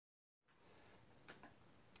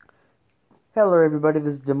Hello everybody,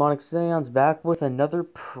 this is Demonic Seance back with another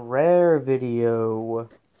prayer video.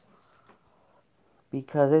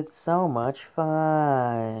 Because it's so much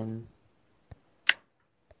fun.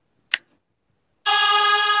 I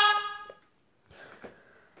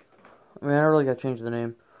mean, I really gotta change the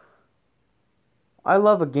name. I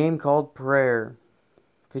love a game called Prayr.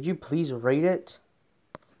 Could you please rate it?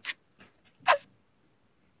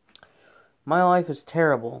 My life is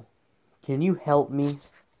terrible. Can you help me?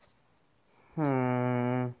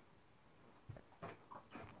 Nah.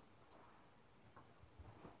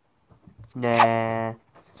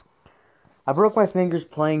 I broke my fingers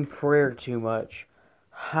playing Prayr too much.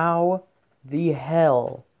 How the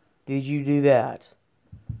hell did you do that?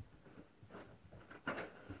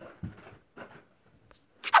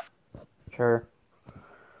 Sure.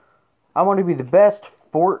 I want to be the best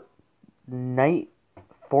Fortnite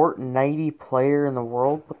player in the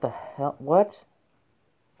world. What the hell? What?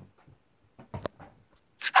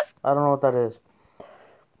 I don't know what that is.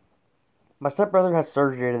 My stepbrother has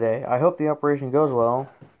surgery today. I hope the operation goes well.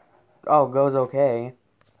 Oh, goes okay.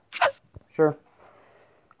 Sure.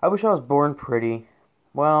 I wish I was born pretty.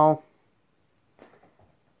 Well,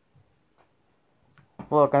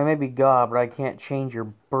 look, I may be God, but I can't change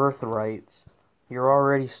your birthrights. You're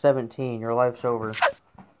already 17. Your life's over.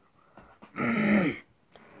 I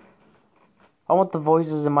want the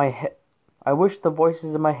voices in my head. I wish the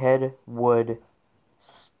voices in my head would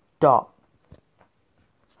stop.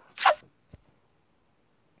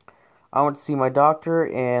 I went to see my doctor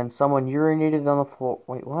and someone urinated on the floor.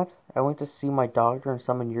 Wait, what? I went to see my doctor and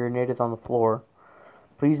someone urinated on the floor.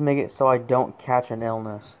 Please make it so I don't catch an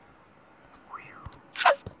illness.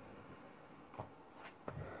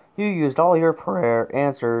 You used all your prayer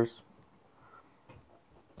answers.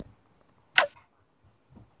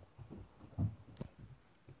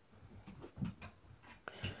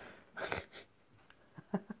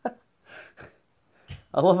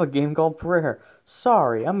 I love a game called Prayr.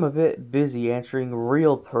 Sorry, I'm a bit busy answering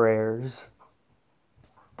real prayers.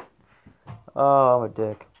 Oh, I'm a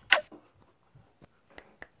dick.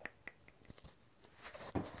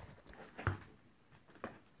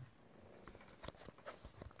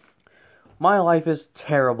 My life is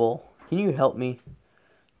terrible. Can you help me?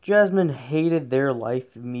 Jasmine hated their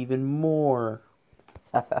life even more.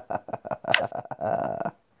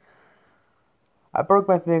 I broke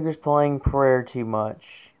my fingers playing Prayr too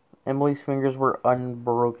much. Emily's fingers were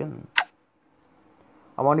unbroken.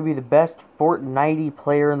 I want to be the best Fortnite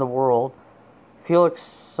player in the world. Felix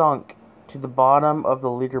sunk to the bottom of the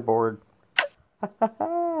leaderboard.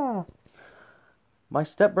 My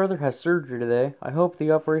stepbrother has surgery today. I hope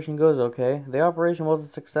the operation goes okay. The operation was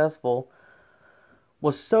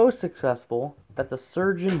so successful that the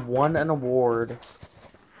surgeon won an award.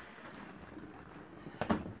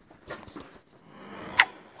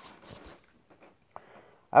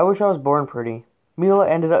 I wish I was born pretty. Mila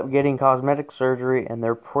ended up getting cosmetic surgery and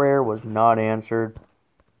their prayer was not answered.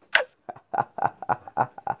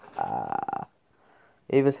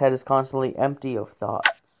 Ava's head is constantly empty of thoughts.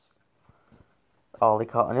 Ollie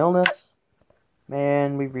caught an illness.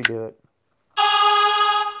 Man, we redo it.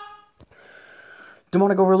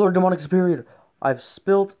 Demonic Overlord, Demonic Superior. I've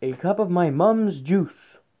spilt a cup of my mom's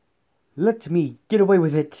juice. Let me get away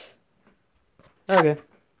with it. Okay.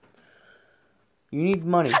 You need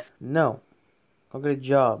money. No. I'll get a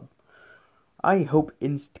job. I hope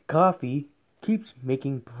Inst Coffee keeps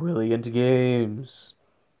making brilliant games.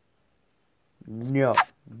 No.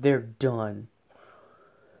 They're done.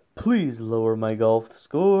 Please lower my golf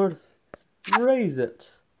score. Raise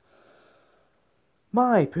it.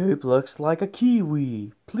 My poop looks like a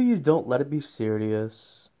kiwi. Please don't let it be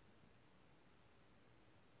serious.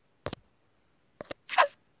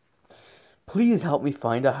 Please help me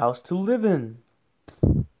find a house to live in.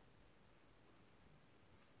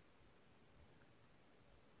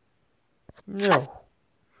 No.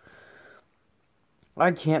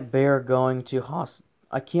 I can't bear going to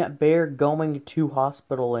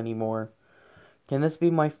hospital anymore. Can this be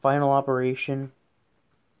my final operation?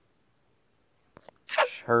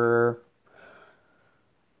 Sure.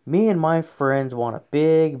 Me and my friends want a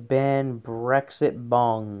Big Ben Brexit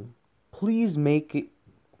bong. Please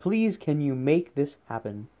can you make this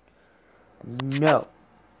happen? No.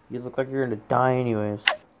 You look like you're gonna die anyways.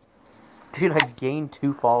 Dude, I gained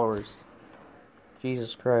 2 followers.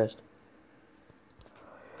 Jesus Christ.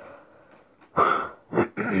 I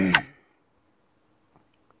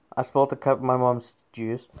spilled a cup of my mom's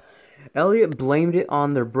juice. Elliot blamed it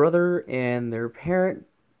on their brother and their parent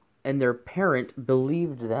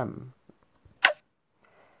believed them.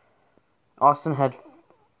 Austin had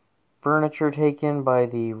Furniture taken by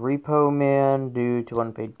the repo man due to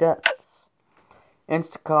unpaid debts.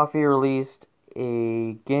 Instant Coffee released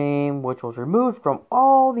a game which was removed from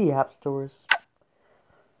all the app stores.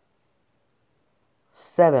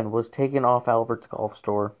 7 was taken off Albert's Golf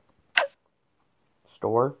Store.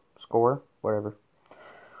 Score? Whatever.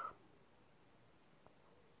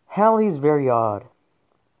 Hallie's very odd.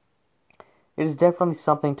 It is definitely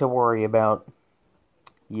something to worry about.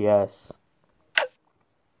 Yes.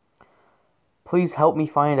 Please help me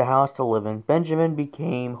find a house to live in. Benjamin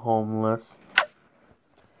became homeless.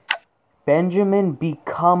 Benjamin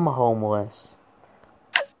become homeless.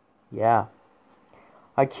 Yeah.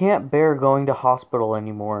 I can't bear going to hospital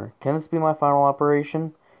anymore. Can this be my final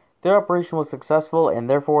operation? Their operation was successful, and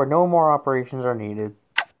therefore no more operations are needed.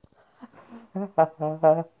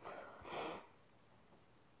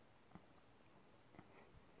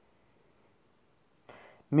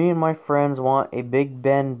 Me and my friends want a Big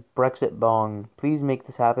Ben Brexit bong. Please make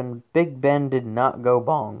this happen. Big Ben did not go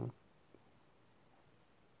bong.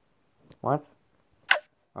 What?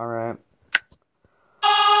 Alright.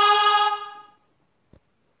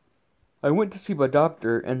 I went to see my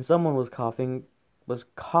doctor, and someone was coughing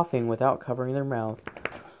without covering their mouth.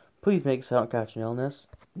 Please make so I don't catch an illness.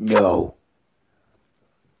 No.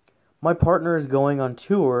 My partner is going on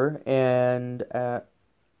tour, and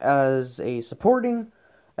as a supporting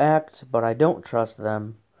act, but I don't trust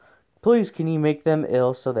them. Please, can you make them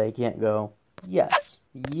ill so they can't go? Yes.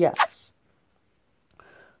 Yes.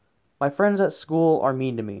 My friends at school are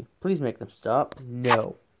mean to me. Please make them stop.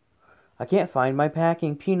 No. I can't find my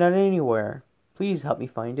packing peanut anywhere. Please help me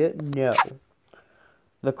find it. No.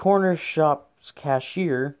 The corner shop's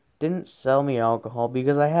cashier didn't sell me alcohol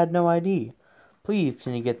because I had no ID. Please,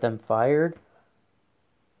 can you get them fired?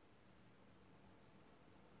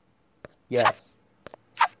 Yes.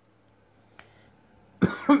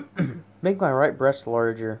 Make my right breast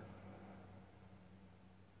larger.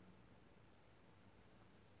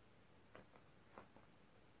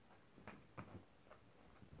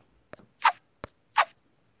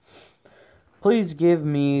 Please give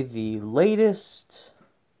me the latest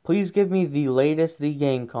The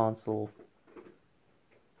Game console.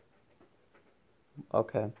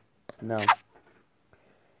 Okay. No.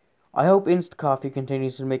 I hope Instant Coffee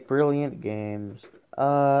continues to make brilliant games.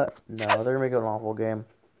 No, they're gonna make an awful game.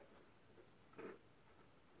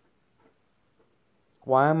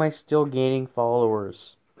 Why am I still gaining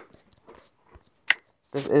followers?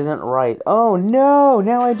 This isn't right. Oh no!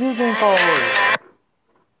 Now I do gain followers!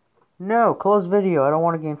 No, close video. I don't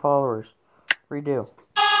want to gain followers. Redo.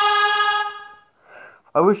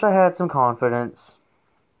 I wish I had some confidence.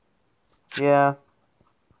 Yeah.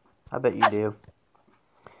 I bet you do.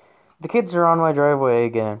 The kids are on my driveway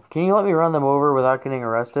again. Can you let me run them over without getting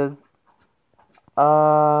arrested?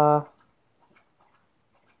 I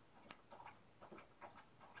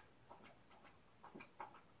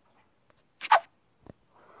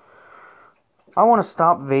want to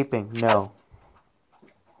stop vaping. No.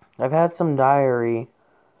 I've had some dairy,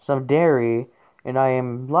 and I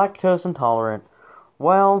am lactose intolerant.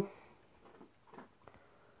 Well,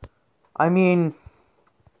 I mean,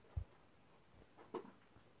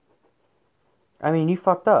 you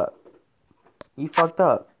fucked up. You fucked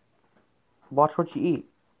up. Watch what you eat.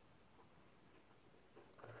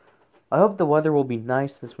 I hope the weather will be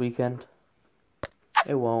nice this weekend.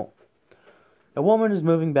 It won't. A woman is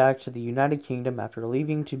moving back to the United Kingdom after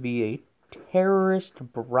leaving to be a terrorist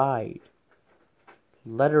bride.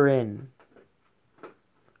 Let her in.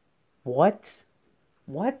 What?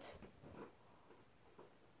 What?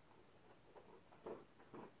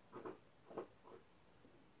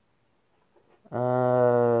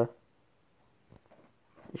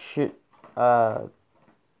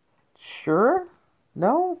 Sure?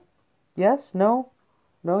 No? Yes? No?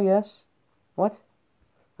 No? Yes? What?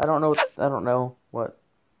 I don't know. I don't know. What?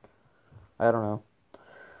 I don't know.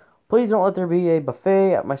 Please don't let there be a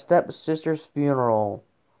buffet at my stepsister's funeral.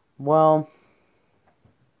 Well,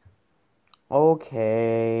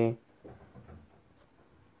 okay.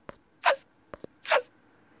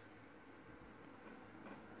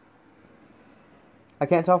 I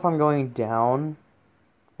can't tell if I'm going down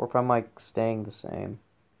or if I'm, like, staying the same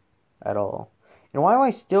at all. And why am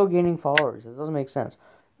I still gaining followers? This doesn't make sense.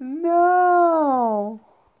 No!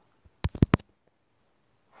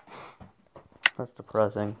 That's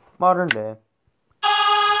depressing. Modern day.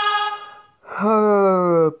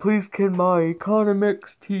 Please can my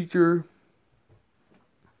economics teacher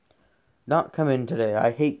not come in today? I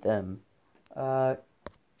hate them. They're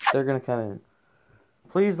gonna come in.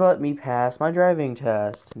 Please let me pass my driving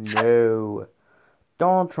test. No.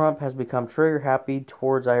 Donald Trump has become trigger happy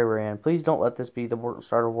towards Iran. Please don't let this be the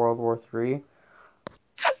start of World War III.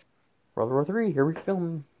 World War III, here we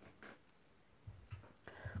come.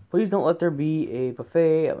 Please don't let there be a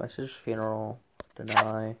buffet at my sister's funeral.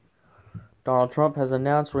 Deny. Donald Trump has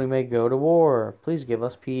announced we may go to war. Please give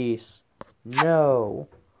us peace. No.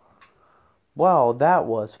 Wow, that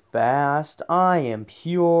was fast. I am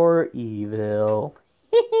pure evil.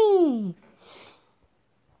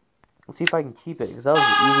 Let's see if I can keep it, because that was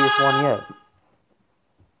the easiest one yet.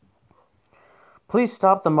 Please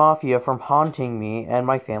stop the mafia from haunting me and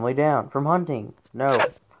my family down. From hunting. No.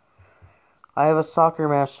 I have a soccer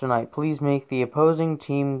match tonight. Please make the opposing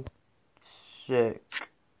team sick.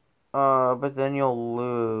 But then you'll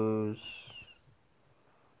lose.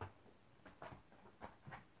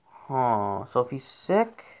 Huh. So if he's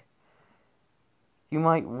sick, you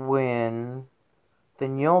might win.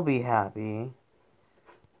 Then you'll be happy.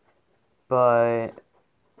 But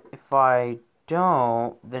if I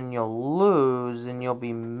don't, then you'll lose and you'll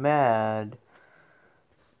be mad.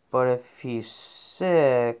 But if he's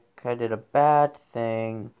sick, I did a bad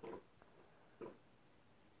thing.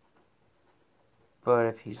 But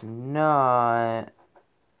if he's not,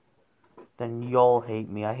 then you'll hate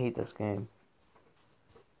me. I hate this game.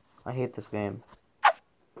 I hate this game.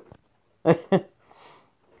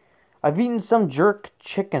 I've eaten some jerk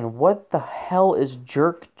chicken. What the hell is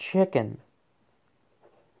jerk chicken?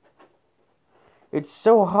 It's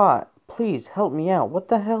so hot. Please help me out. What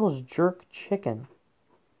the hell is jerk chicken?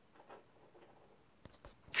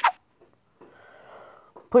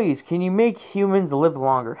 Please, can you make humans live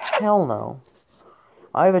longer? Hell no.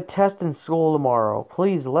 I have a test in school tomorrow.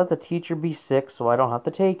 Please let the teacher be sick so I don't have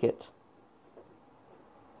to take it.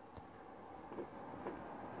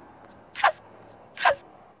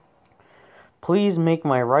 Please make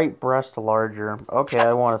my right breast larger. Okay,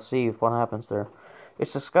 I want to see what happens there.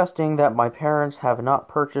 It's disgusting that my parents have not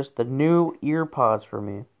purchased the new ear pods for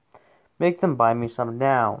me. Make them buy me some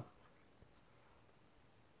now.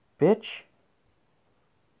 Bitch.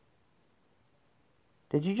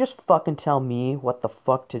 Did you just fucking tell me what the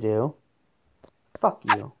fuck to do? Fuck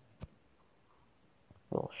you.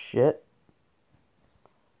 Little shit.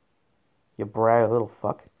 You brag little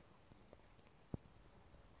fuck.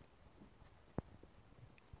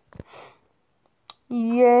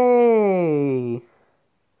 Yay!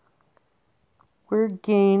 We're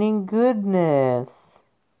gaining goodness.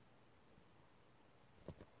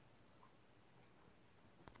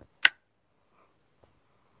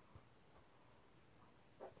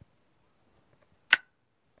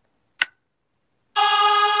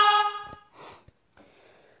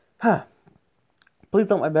 Huh. Please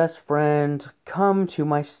don't my best friend come to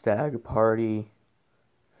my stag party.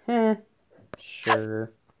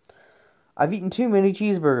 Sure. I've eaten too many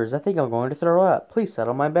cheeseburgers. I think I'm going to throw up. Please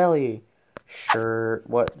settle my belly. Sure.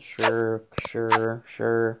 What? Sure.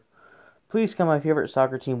 Please can my favorite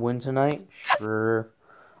soccer team win tonight? Sure.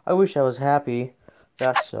 I wish I was happy.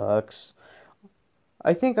 That sucks.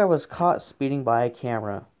 I think I was caught speeding by a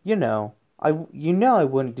camera. You know I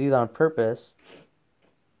wouldn't do that on purpose.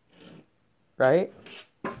 Right?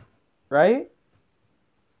 Right?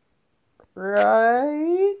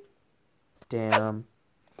 Right? Damn.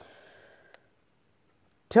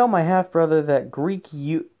 Tell my half-brother that Greek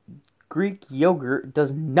yogurt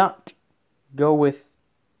does not go with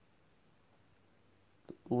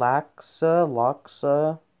Laksa,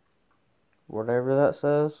 whatever that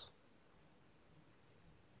says.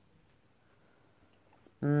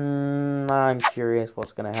 I'm curious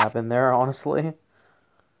what's gonna happen there, honestly.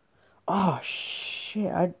 Oh,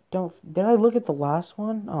 shit, did I look at the last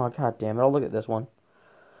one? Oh, god damn it, I'll look at this one.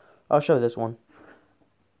 I'll show this one.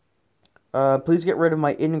 Please get rid of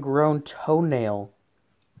my ingrown toenail.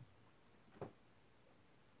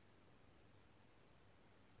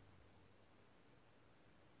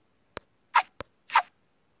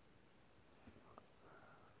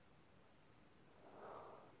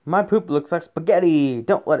 My poop looks like spaghetti.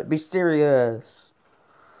 Don't let it be serious.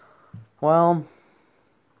 Well,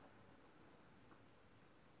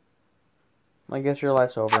 I guess your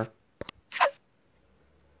life's over.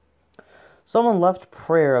 Someone left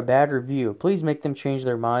Prayr a bad review. Please make them change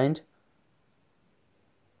their mind.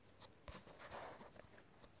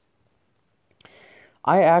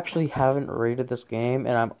 I actually haven't rated this game,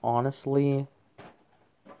 and I'm honestly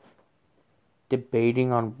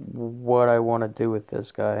debating on what I want to do with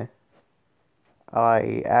this guy.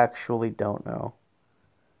 I actually don't know.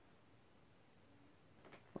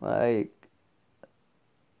 Like,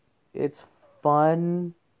 it's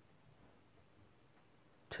fun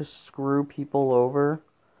to screw people over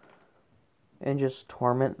and just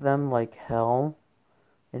torment them like hell.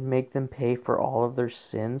 and make them pay for all of their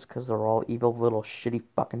sins because they're all evil little shitty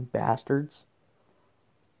fucking bastards.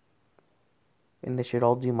 And they should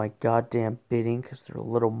all do my goddamn bidding because they're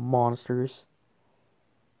little monsters.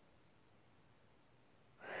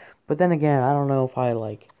 But then again, I don't know if I,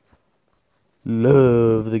 like,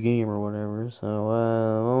 love the game or whatever. So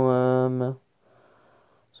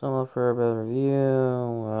I'm up for a better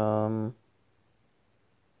review.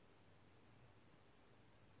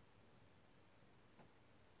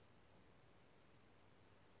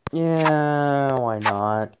 Yeah, why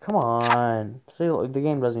not? Come on. See, look, the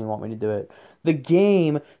game doesn't even want me to do it. The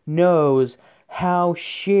game knows how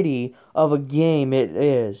shitty of a game it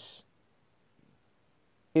is.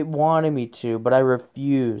 It wanted me to, but I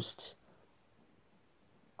refused.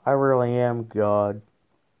 I really am God.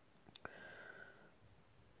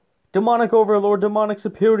 Demonic Overlord, Demonic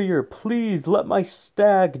Superior, please let my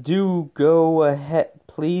stag do go ahead.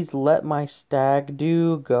 Please let my stag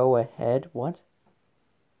do go ahead. What?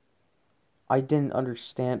 I didn't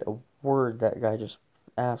understand a word that guy just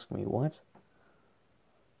asked me. What?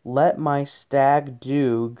 Let my stag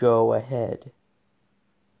do go ahead.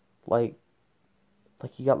 Like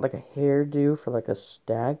you got like a hairdo for like a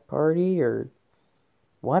stag party or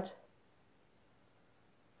what?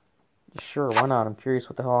 Sure, why not? I'm curious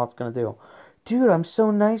what the hell it's gonna do. Dude, I'm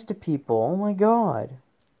so nice to people. Oh my god.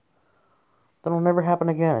 That'll never happen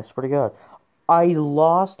again, I swear to God. I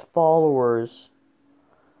lost followers,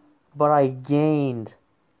 but I gained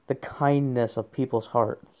the kindness of people's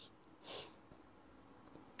hearts.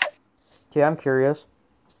 Okay, I'm curious.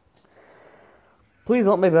 Please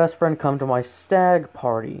let my best friend come to my stag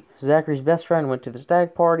party. Zachary's best friend went to the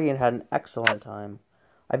stag party and had an excellent time.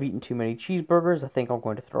 I've eaten too many cheeseburgers. I think I'm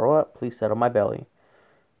going to throw up. Please settle my belly.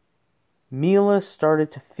 Mila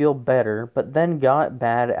started to feel better, but then got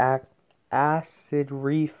bad acid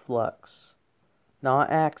reflux. Not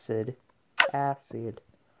acid. Acid.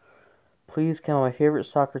 Please can my favorite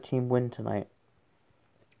soccer team win tonight?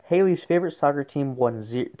 Haley's favorite soccer team won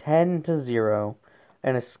 10-0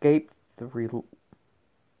 and escaped the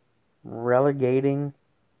relegating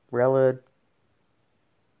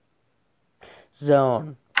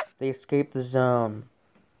zone. They escaped the zone.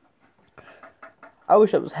 I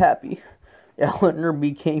wish I was happy. Eleanor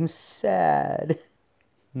became sad.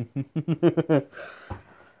 Fuck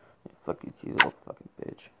you, you little fucking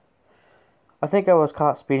bitch. I think I was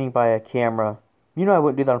caught speeding by a camera. You know I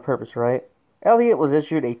wouldn't do that on purpose, right? Elliot was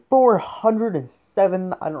issued a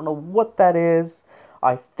 407. I don't know what that is.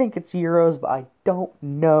 I think it's euros, but I don't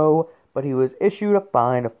know. But he was issued a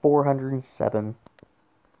fine of 407.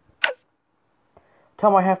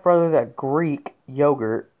 Tell my half-brother that Greek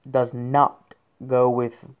yogurt does not go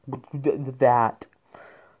with that.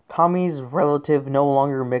 Tommy's relative no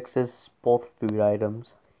longer mixes both food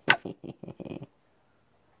items.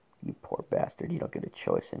 You poor bastard, you don't get a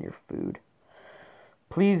choice in your food.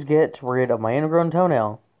 Please get rid of my ingrown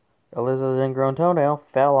toenail. Eliza's ingrown toenail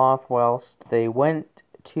fell off whilst they went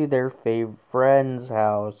to their friend's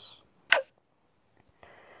house.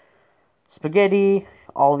 Spaghetti,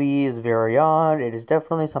 all these very odd. It is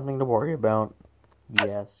definitely something to worry about.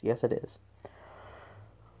 Yes, yes it is.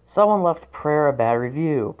 Someone left Prayr a bad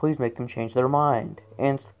review. Please make them change their mind.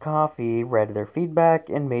 Instant Coffee read their feedback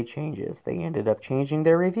and made changes. They ended up changing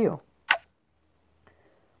their review.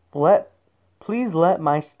 Please let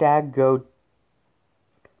my stag do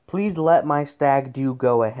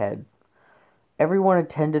go ahead. Everyone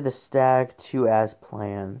attended the stag to as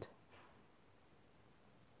planned.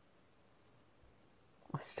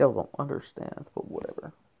 I still don't understand, but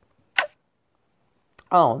whatever.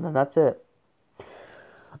 Oh, and then that's it.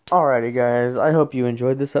 Alrighty, guys. I hope you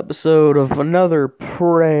enjoyed this episode of another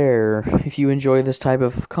Prayr. If you enjoy this type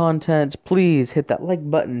of content, please hit that like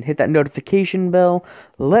button, hit that notification bell.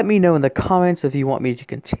 Let me know in the comments if you want me to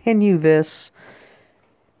continue this.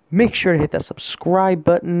 Make sure to hit that subscribe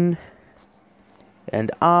button.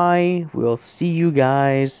 And I will see you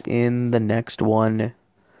guys in the next one.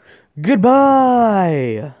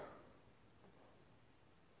 Goodbye!